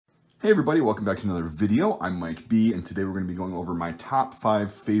Hey everybody, welcome back to another video. I'm Mike B, and today we're going to be going over my top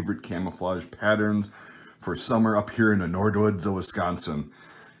 5 favorite camouflage patterns for summer up here in the Nordwoods of Wisconsin.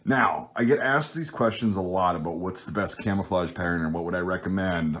 Now, I get asked these questions a lot about what's the best camouflage pattern and what would I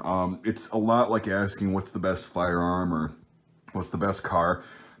recommend. It's a lot like asking what's the best firearm or what's the best car.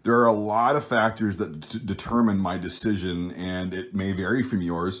 There are a lot of factors that determine my decision, and it may vary from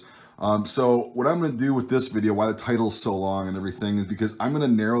yours. So what I'm going to do with this video, why the title's so long and everything, is because I'm going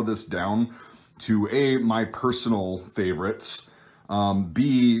to narrow this down to A, my personal favorites,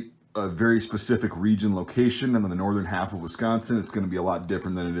 B, a very specific region location, and then the northern half of Wisconsin. It's going to be a lot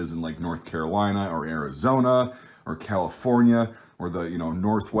different than it is in like North Carolina or Arizona or California or the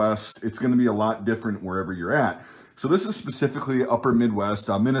Northwest. It's going to be a lot different wherever you're at. So this is specifically upper Midwest,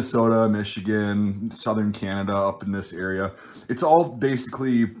 Minnesota, Michigan, southern Canada, up in this area. It's all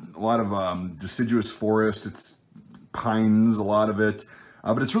basically a lot of deciduous forest. It's pines, a lot of it.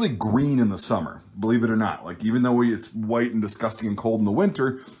 But it's really green in the summer, believe it or not. Like, even though it's white and disgusting and cold in the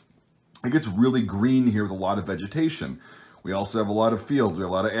winter, it gets really green here with a lot of vegetation. We also have a lot of fields, we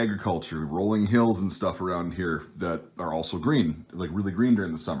have a lot of agriculture, rolling hills and stuff around here that are also green, like really green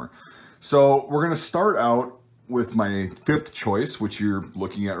during the summer. So we're gonna start out with my 5th choice, which you're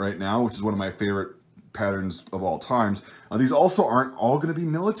looking at right now, which is one of my favorite patterns of all times. These also aren't all going to be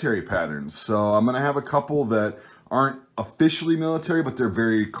military patterns. So I'm going to have a couple that aren't officially military, but they're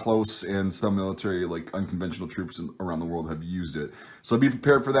very close, and some military, like unconventional troops around the world, have used it. So be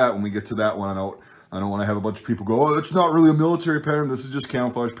prepared for that when we get to that one. I don't want to have a bunch of people go, oh, it's not really a military pattern. This is just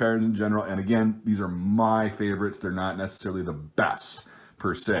camouflage patterns in general. And again, these are my favorites. They're not necessarily the best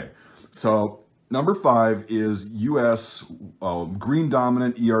per se. So number 5 is US green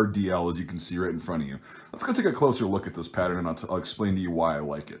dominant ERDL, as you can see right in front of you. Let's go take a closer look at this pattern, and I'll explain to you why I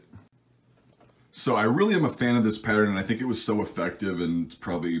like it. So I really am a fan of this pattern, and I think it was so effective, and it's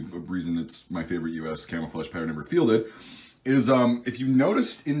probably a reason it's my favorite US camouflage pattern ever fielded, is if you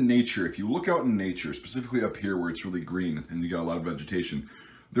noticed in nature, if you look out in nature, specifically up here where it's really green and you got a lot of vegetation,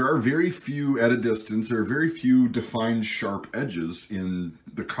 there are very few, at a distance, there are very few defined sharp edges in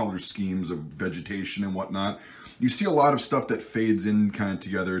the color schemes of vegetation and whatnot. You see a lot of stuff that fades in kind of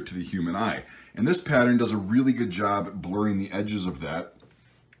together to the human eye. And this pattern does a really good job at blurring the edges of that.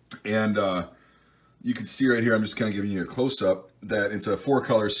 And you can see right here, I'm just kind of giving you a close-up, that it's a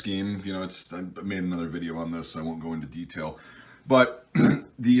 4-color scheme. You know, I made another video on this, so I won't go into detail. But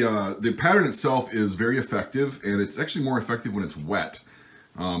the pattern itself is very effective, and it's actually more effective when it's wet.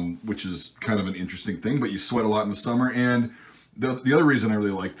 Which is kind of an interesting thing, but you sweat a lot in the summer. And the other reason I really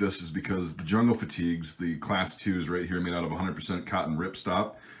like this is because the jungle fatigues, the class 2s right here, made out of 100% cotton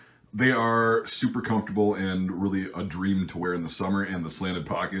ripstop, they are super comfortable and really a dream to wear in the summer. And the slanted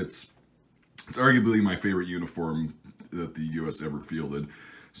pockets, it's arguably my favorite uniform that the US ever fielded.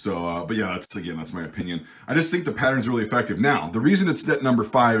 So, but yeah, that's my opinion. I just think the pattern's really effective. Now, the reason it's at number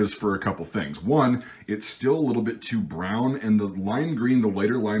 5 is for a couple things. One, it's still a little bit too brown, and the lime green, the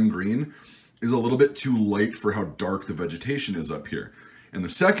lighter lime green, is a little bit too light for how dark the vegetation is up here. And the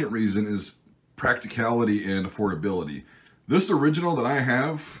second reason is practicality and affordability. This original that I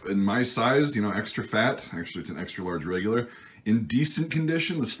have in my size, extra fat, actually it's an extra large regular, in decent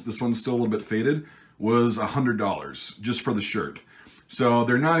condition, this one's still a little bit faded, was $100 just for the shirt. So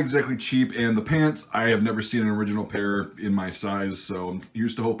they're not exactly cheap, and the pants, I have never seen an original pair in my size, so I'm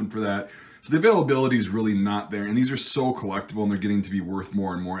used to hoping for that. So the availability is really not there, and these are so collectible, and they're getting to be worth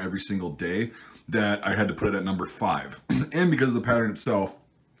more and more every single day, that I had to put it at number 5. And because the pattern itself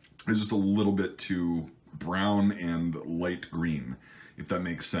is just a little bit too brown and light green, if that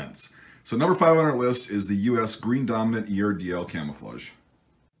makes sense. So number 5 on our list is the US Green Dominant ERDL Camouflage.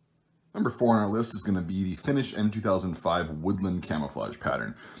 Number 4 on our list is going to be the Finnish M2005 Woodland Camouflage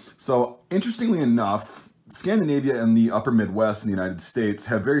pattern. So, interestingly enough, Scandinavia and the upper Midwest in the United States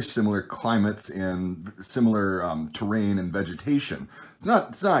have very similar climates and similar terrain and vegetation. It's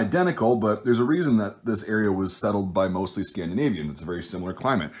not identical, but there's a reason that this area was settled by mostly Scandinavians. It's a very similar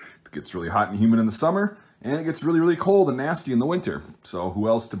climate. It gets really hot and humid in the summer, and it gets really, really cold and nasty in the winter. So who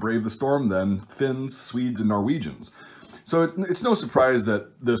else to brave the storm than Finns, Swedes, and Norwegians? So it's no surprise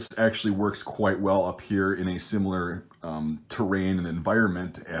that this actually works quite well up here in a similar terrain and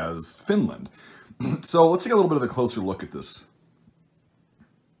environment as Finland. So let's take a little bit of a closer look at this.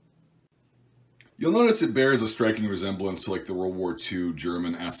 You'll notice it bears a striking resemblance to like the World War II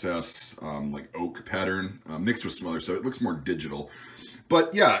German SS like oak pattern mixed with some other stuff. It looks more digital.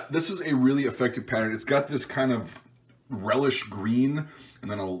 But yeah, this is a really effective pattern. It's got this kind of relish green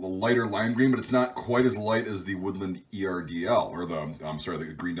and then a lighter lime green, but it's not quite as light as the Woodland ERDL, or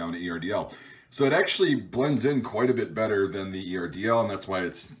the Green Dominant ERDL. So it actually blends in quite a bit better than the ERDL, and that's why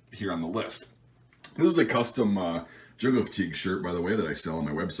it's here on the list. This is a custom jungle fatigue shirt, by the way, that I sell on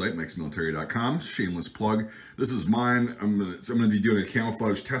my website, mixedmilitary.com. Shameless plug. This is mine. I'm gonna be doing a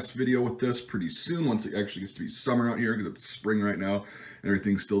camouflage test video with this pretty soon, once it actually gets to be summer out here, because it's spring right now and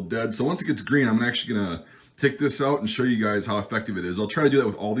everything's still dead. So once it gets green, I'm actually gonna take this out and show you guys how effective it is. I'll try to do that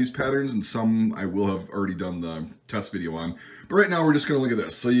with all these patterns, and some I will have already done the test video on. But right now we're just gonna look at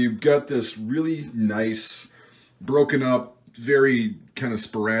this. So you've got this really nice, broken up, very kind of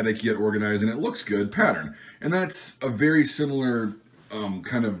sporadic yet organized, and it looks good pattern. And that's a very similar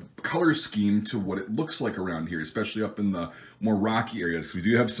kind of color scheme to what it looks like around here, especially up in the more rocky areas. So we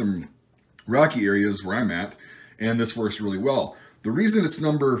do have some rocky areas where I'm at, and this works really well. The reason it's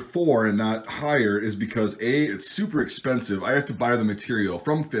number 4 and not higher is because A, it's super expensive. I have to buy the material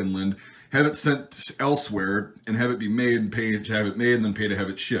from Finland, have it sent elsewhere, and have it be made, and pay to have it made, and then pay to have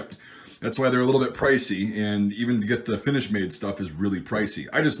it shipped. That's why they're a little bit pricey, and even to get the finished made stuff is really pricey.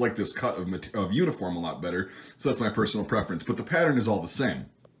 I just like this cut of uniform a lot better, so that's my personal preference, but the pattern is all the same.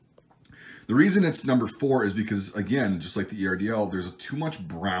 The reason it's number 4 is because, again, just like the ERDL, there's too much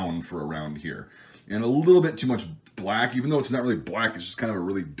brown for around here, and a little bit too much black, even though it's not really black, it's just kind of a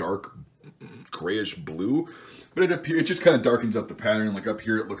really dark grayish blue, but it just kind of darkens up the pattern. Like up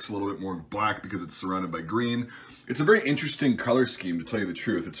here, it looks a little bit more black because it's surrounded by green. It's a very interesting color scheme, to tell you the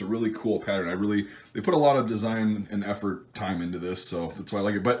truth. It's a really cool pattern. They put a lot of design and effort, time into this, so that's why I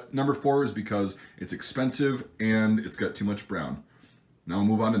like it. But number 4 is because it's expensive and it's got too much brown. Now we'll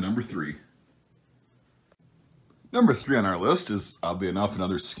move on to number 3. Number 3 on our list is, oddly enough,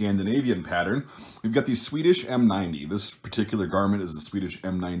 another Scandinavian pattern. We've got the Swedish M90. This particular garment is the Swedish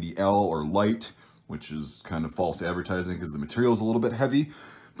M90L, or light, which is kind of false advertising because the material is a little bit heavy.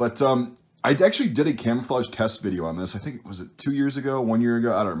 But I actually did a camouflage test video on this. I think, was it 2 years ago, 1 year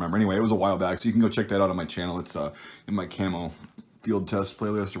ago? I don't remember. Anyway, it was a while back, so you can go check that out on my channel. It's in my camo field test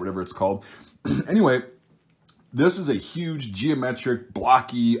playlist, or whatever it's called. Anyway, this is a huge, geometric,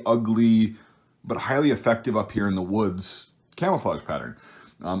 blocky, ugly, but highly effective up here in the woods camouflage pattern.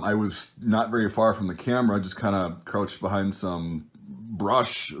 I was not very far from the camera, just kind of crouched behind some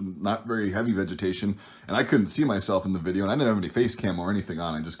brush, not very heavy vegetation, and I couldn't see myself in the video, and I didn't have any face cam or anything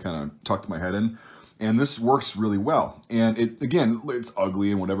on. I just kind of tucked my head in, and this works really well. And it, again, it's ugly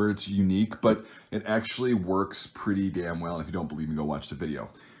and whatever, it's unique, but it actually works pretty damn well. And if you don't believe me, go watch the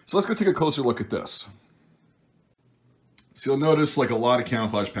video. So let's go take a closer look at this. So you'll notice, like a lot of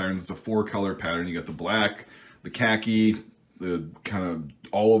camouflage patterns, it's a 4-color pattern. You got the black, the khaki, the kind of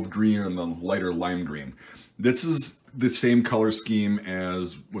olive green, and the lighter lime green. This is the same color scheme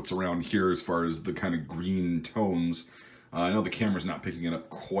as what's around here as far as the kind of green tones. I know the camera's not picking it up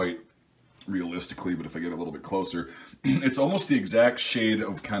quite realistically, but if I get a little bit closer, it's almost the exact shade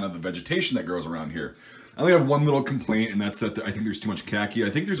of kind of the vegetation that grows around here. I only have one little complaint, and that's that I think there's too much khaki. I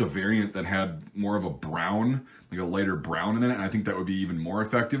think there's a variant that had more of a brown, like a lighter brown in it, and I think that would be even more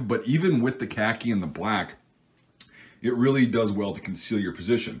effective. But even with the khaki and the black, it really does well to conceal your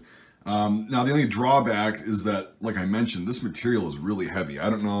position. Now, the only drawback is that, like I mentioned, this material is really heavy. I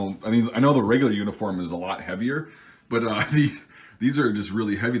don't know, I mean, I know the regular uniform is a lot heavier, but these are just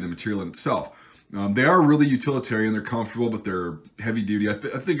really heavy, the material in itself. They are really utilitarian, they're comfortable, but they're heavy duty.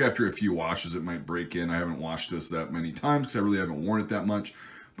 I think after a few washes it might break in. I haven't washed this that many times because I really haven't worn it that much,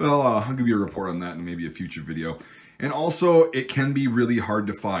 but I'll give you a report on that in maybe a future video. And also, it can be really hard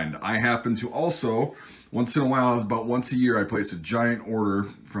to find. I happen to also, once in a while, about once a year, I place a giant order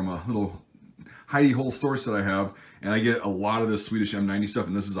from a little hidey hole source that I have, and I get a lot of this Swedish M90 stuff,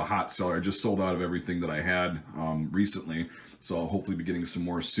 and this is a hot seller. I just sold out of everything that I had recently, so I'll hopefully be getting some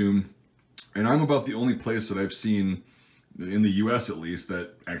more soon. And I'm about the only place that I've seen, in the US at least,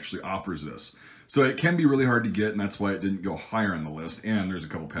 that actually offers this. So it can be really hard to get, and that's why it didn't go higher on the list, and there's a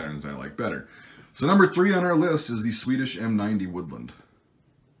couple patterns that I like better. So number 3 on our list is the Swedish M90 Woodland.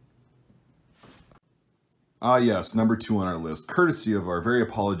 Ah yes, number 2 on our list, courtesy of our very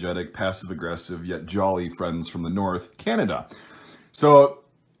apologetic, passive-aggressive, yet jolly friends from the north, Canada. So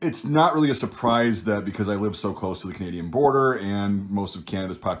it's not really a surprise that because I live so close to the Canadian border and most of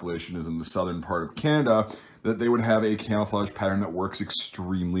Canada's population is in the southern part of Canada, that they would have a camouflage pattern that works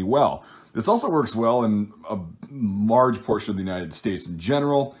extremely well. This also works well in a large portion of the United States in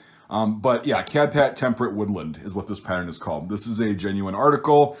general. But yeah, Cadpat Temperate Woodland is what this pattern is called. This is a genuine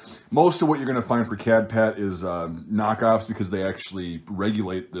article. Most of what you're going to find for Cadpat is knockoffs because they actually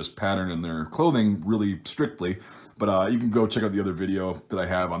regulate this pattern in their clothing really strictly. But you can go check out the other video that I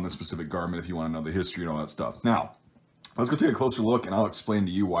have on this specific garment if you want to know the history and all that stuff. Now, let's go take a closer look and I'll explain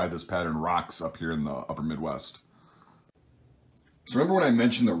to you why this pattern rocks up here in the upper Midwest. So remember when I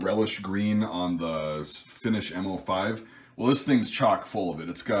mentioned the relish green on the Finish M05? Well, this thing's chock full of it.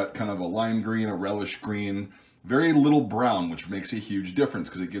 It's got kind of a lime green, a relish green, very little brown, which makes a huge difference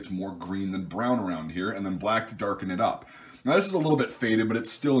because it gets more green than brown around here, and then black to darken it up. Now this is a little bit faded, but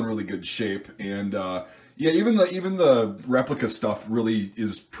it's still in really good shape. And yeah, even the replica stuff really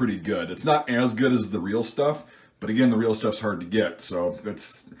is pretty good. It's not as good as the real stuff, but again, the real stuff's hard to get. So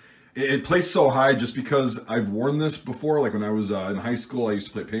it plays so high just because I've worn this before. Like when I was in high school, I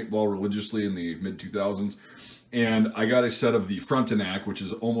used to play paintball religiously in the mid 2000s. And I got a set of the Frontenac, which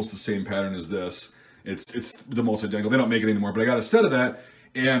is almost the same pattern as this. It's the most identical. They don't make it anymore, but I got a set of that,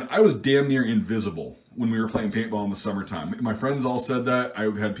 and I was damn near invisible when we were playing paintball in the summertime. My friends all said that. I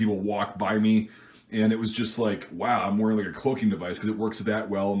had people walk by me, and it was just like, wow, I'm wearing like a cloaking device because it works that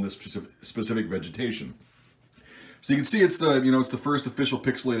well in this specific vegetation. So you can see it's the first official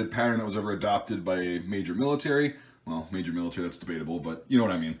pixelated pattern that was ever adopted by a major military. Well, major military, that's debatable, but you know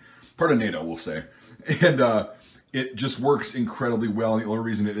what I mean. Part of NATO, we'll say. And it just works incredibly well. And the only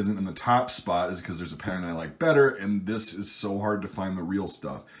reason it isn't in the top spot is because there's a pattern I like better, and this is so hard to find the real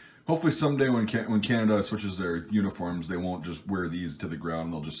stuff. Hopefully someday when Canada switches their uniforms, they won't just wear these to the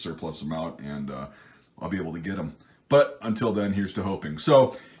ground. They'll just surplus them out, and I'll be able to get them. But until then, here's to hoping.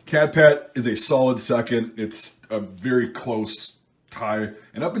 So CADPAT is a solid second. It's a very close tie.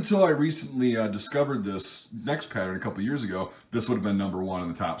 And up until I recently discovered this next pattern a couple years ago, this would have been #1 in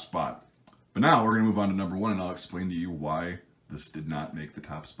the top spot. But now we're going to move on to #1, and I'll explain to you why this did not make the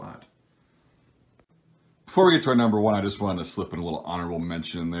top spot. Before we get to our #1, I just wanted to slip in a little honorable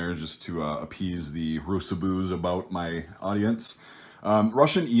mention in there just to appease the Rusaboos about my audience.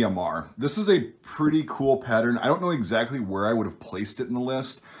 Russian EMR. This is a pretty cool pattern. I don't know exactly where I would have placed it in the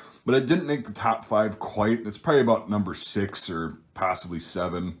list, but it didn't make the top 5 quite. It's probably about #6 or possibly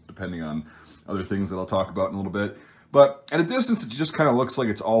 7, depending on other things that I'll talk about in a little bit. But at a distance, it just kind of looks like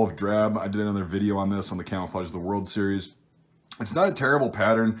it's olive drab. I did another video on this on the Camouflage of the World series. It's not a terrible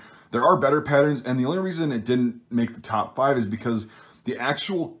pattern. There are better patterns, and the only reason it didn't make the top 5 is because the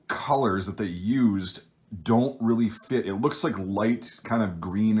actual colors that they used don't really fit. It looks like light kind of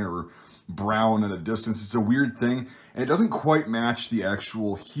green or brown at a distance. It's a weird thing, and it doesn't quite match the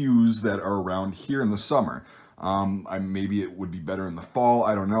actual hues that are around here in the summer. Maybe it would be better in the fall.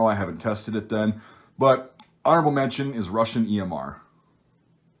 I don't know. I haven't tested it then. But honorable mention is Russian EMR.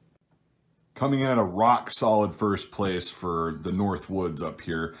 Coming in at a rock solid first place for the North Woods up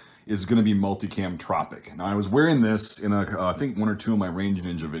here is going to be Multicam Tropic. Now I was wearing this in I think 1 or 2 of my Range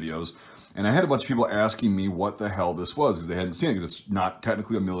Ninja videos, and I had a bunch of people asking me what the hell this was because they hadn't seen it because it's not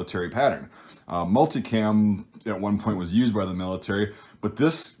technically a military pattern. Multicam at one point was used by the military, but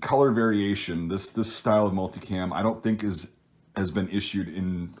this color variation, this style of multicam, I don't think has been issued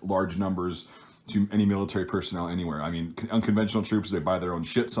in large numbers to any military personnel anywhere. I mean, unconventional troops, they buy their own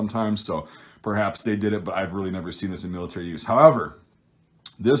shit sometimes, so perhaps they did it, but I've really never seen this in military use. However,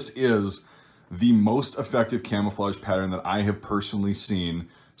 this is the most effective camouflage pattern that I have personally seen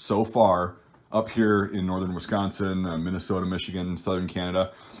so far up here in northern Wisconsin, Minnesota, Michigan, southern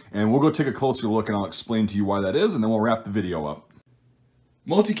Canada. And we'll go take a closer look and I'll explain to you why that is, and then we'll wrap the video up.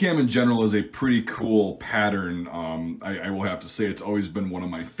 Multicam in general is a pretty cool pattern. I will have to say it's always been one of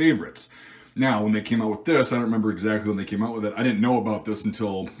my favorites. Now, when they came out with this, I don't remember exactly when they came out with it. I didn't know about this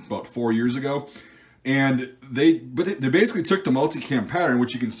until about 4 years ago. And they basically took the multicam pattern,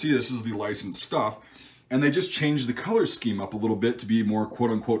 which you can see this is the licensed stuff, and they just changed the color scheme up a little bit to be more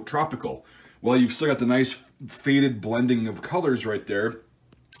quote-unquote tropical. Well, you've still got the nice faded blending of colors right there,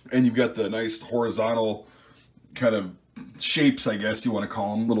 and you've got the nice horizontal kind of shapes, I guess you want to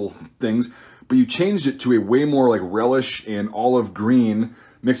call them, little things, but you changed it to a way more like relish and olive green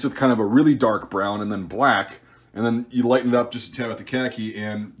mixed with kind of a really dark brown and then black, and then you lighten it up just a tad with the khaki,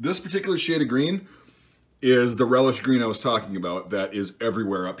 and this particular shade of green is the relish green I was talking about that is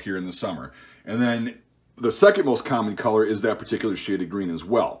everywhere up here in the summer. And then the second most common color is that particular shade of green as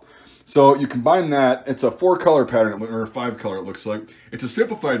well. So you combine that, it's a 4-color pattern, or 5-color it looks like. It's a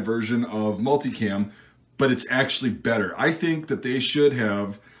simplified version of multicam, but it's actually better. I think that they should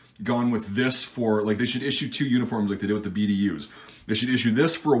have gone with this for, like, they should issue 2 uniforms like they did with the BDUs. They should issue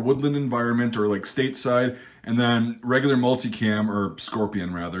this for a woodland environment or like stateside, and then regular multicam, or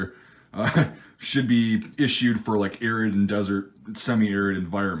Scorpion rather, should be issued for like arid and desert, semi-arid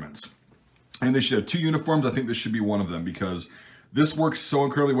environments. And they should have 2 uniforms. I think this should be one of them because this works so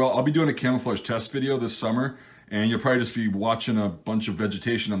incredibly well. I'll be doing a camouflage test video this summer, and you'll probably just be watching a bunch of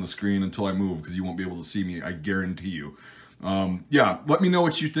vegetation on the screen until I move because you won't be able to see me, I guarantee you. Yeah, let me know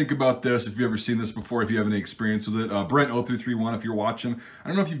what you think about this. If you've ever seen this before, if you have any experience with it. Brent0331, if you're watching, I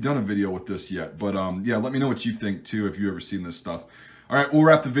don't know if you've done a video with this yet, but yeah, let me know what you think too, if you've ever seen this stuff. All right, we'll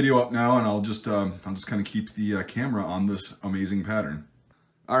wrap the video up now, and I'll just kind of keep the camera on this amazing pattern.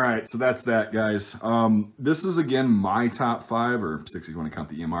 All right, so that's that, guys. This is, again, my top 5, or 6 if you want to count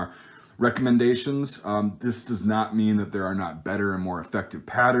the EMR, recommendations. This does not mean that there are not better and more effective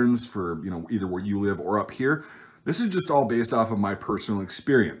patterns for, either where you live or up here. This is just all based off of my personal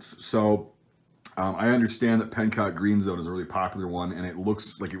experience. So I understand that Pencott Green Zone is a really popular one, and it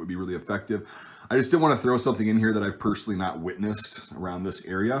looks like it would be really effective. I just didn't want to throw something in here that I've personally not witnessed around this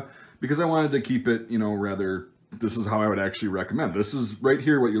area, because I wanted to keep it, rather, this is how I would actually recommend. This is right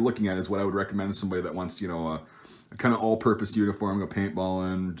here, what you're looking at is what I would recommend to somebody that wants, a kind of all-purpose uniform, go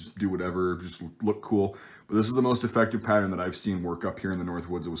paintballing, just do whatever, just look cool. But this is the most effective pattern that I've seen work up here in the North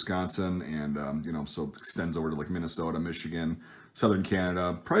Woods of Wisconsin, and so it extends over to like Minnesota, Michigan, Southern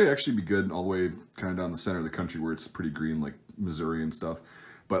Canada. Probably actually be good all the way kind of down the center of the country where it's pretty green, like Missouri and stuff.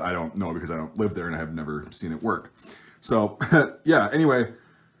 But I don't know because I don't live there and I have never seen it work. So yeah, anyway,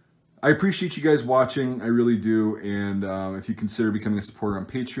 I appreciate you guys watching, I really do, and if you consider becoming a supporter on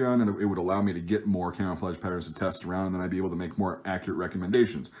Patreon, and it would allow me to get more camouflage patterns to test around, and then I'd be able to make more accurate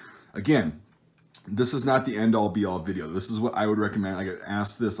recommendations. Again, this is not the end-all be-all video. This is what I would recommend. I get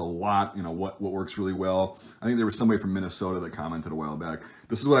asked this a lot, what works really well. I think there was somebody from Minnesota that commented a while back.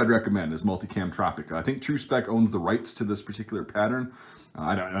 This is what I'd recommend, is Multicam Tropic. I think TrueSpec owns the rights to this particular pattern.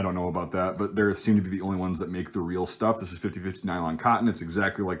 I don't know about that, but they seem to be the only ones that make the real stuff. This is 50/50 nylon cotton. It's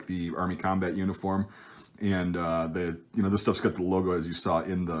exactly like the Army combat uniform. And this stuff's got the logo as you saw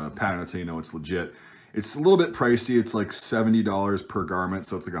in the pattern. That's how you know it's legit. It's a little bit pricey. It's like $70 per garment,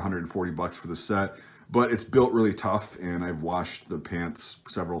 so it's like $140 for the set. But it's built really tough, and I've washed the pants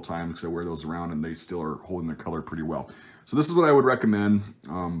several times because I wear those around, and they still are holding their color pretty well. So this is what I would recommend,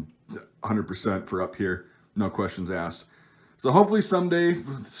 100% for up here. No questions asked. So hopefully someday,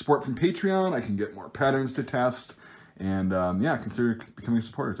 with support from Patreon, I can get more patterns to test. And yeah, consider becoming a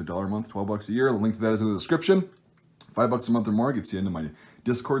supporter. It's $1 a month, $12 a year. The link to that is in the description. $5 a month or more gets you into my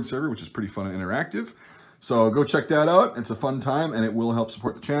Discord server, which is pretty fun and interactive. So go check that out. It's a fun time, and it will help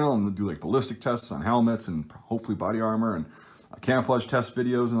support the channel. And do like ballistic tests on helmets and hopefully body armor and camouflage test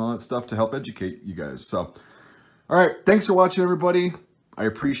videos and all that stuff to help educate you guys. So, all right, thanks for watching, everybody. I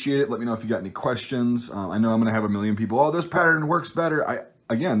appreciate it. Let me know if you got any questions. I know I'm going to have a million people, oh, this pattern works better.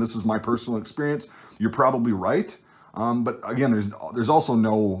 Again, this is my personal experience. You're probably right. But again, there's also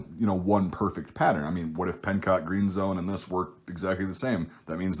no, one perfect pattern. I mean, what if Pencott Green Zone and this work exactly the same?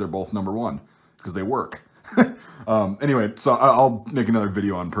 That means they're both #1 because they work. Anyway, so I'll make another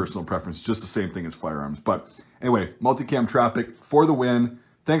video on personal preference, just the same thing as firearms. But anyway, Multicam Tropic for the win.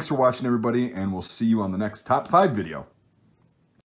 Thanks for watching, everybody, and we'll see you on the next top 5 video.